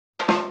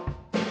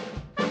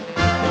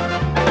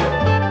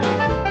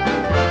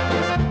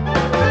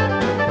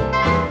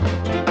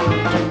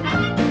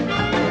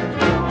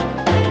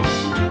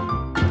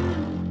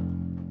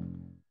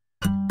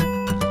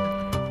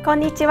こん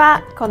にち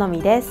は、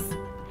Konomiです。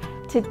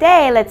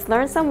Today, let's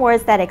learn some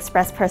words that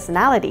express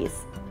personalities.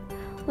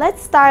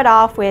 Let's start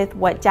off with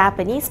what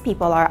Japanese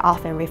people are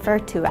often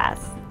referred to as.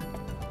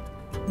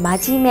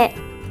 真面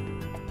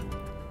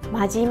目。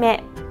真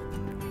面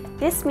目。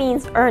This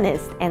means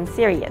earnest and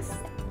serious.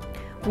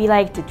 We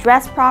like to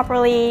dress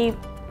properly,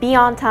 be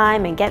on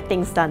time, and get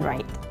things done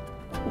right.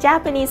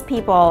 Japanese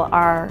people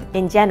are,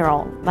 in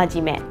general,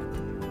 真面目.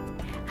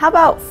 How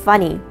about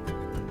funny?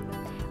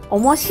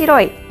 面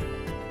白い。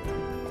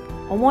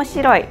面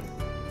白い。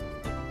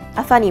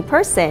A funny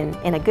person,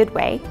 in a good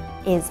way,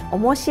 is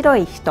面白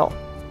い人。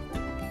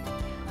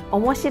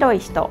面白い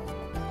人。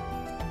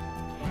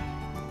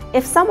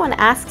If someone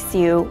asks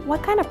you,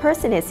 what kind of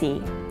person is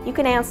he? You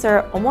can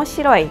answer 面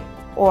白い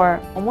or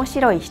面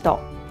白い人。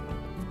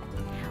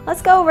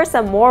Let's go over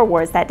some more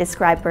words that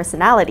describe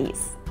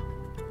personalities.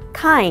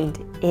 Kind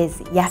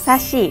is 優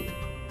しい。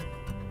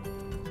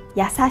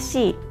優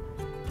しい。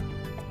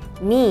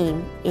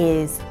Mean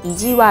is い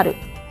じわる。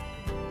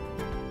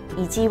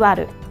いじわ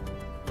る。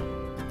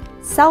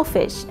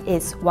Selfish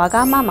is わ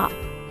がまま。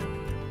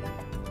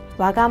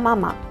わがま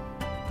ま。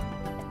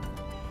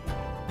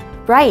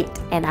Bright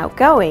and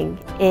outgoing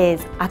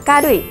is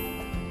明るい。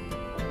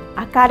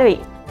明るい。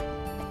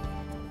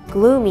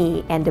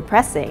Gloomy and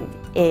depressing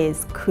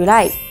is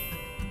暗い。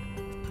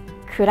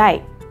暗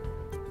い。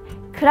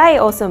暗い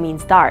also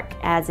means dark,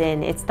 as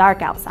in it's dark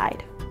outside.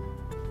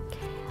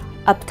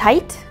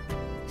 Uptight,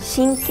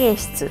 神経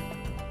質。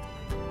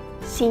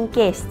神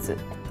経質。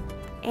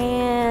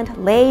And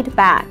laid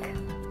back,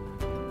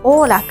 お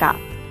おらか。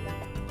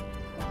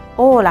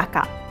おおら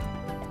か。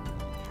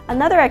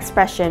Another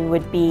expression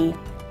would be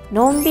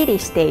のんびり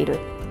している。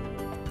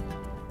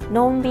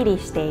のんびり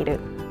してい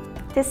る。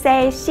To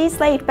say she's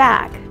laid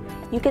back,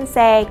 you can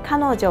say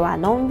彼女は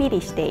のんび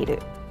りしている。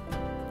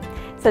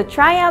So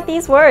try out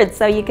these words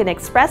so you can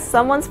express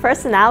someone's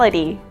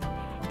personality.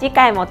 次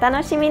回もお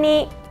楽しみ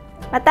に。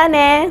また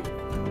ね。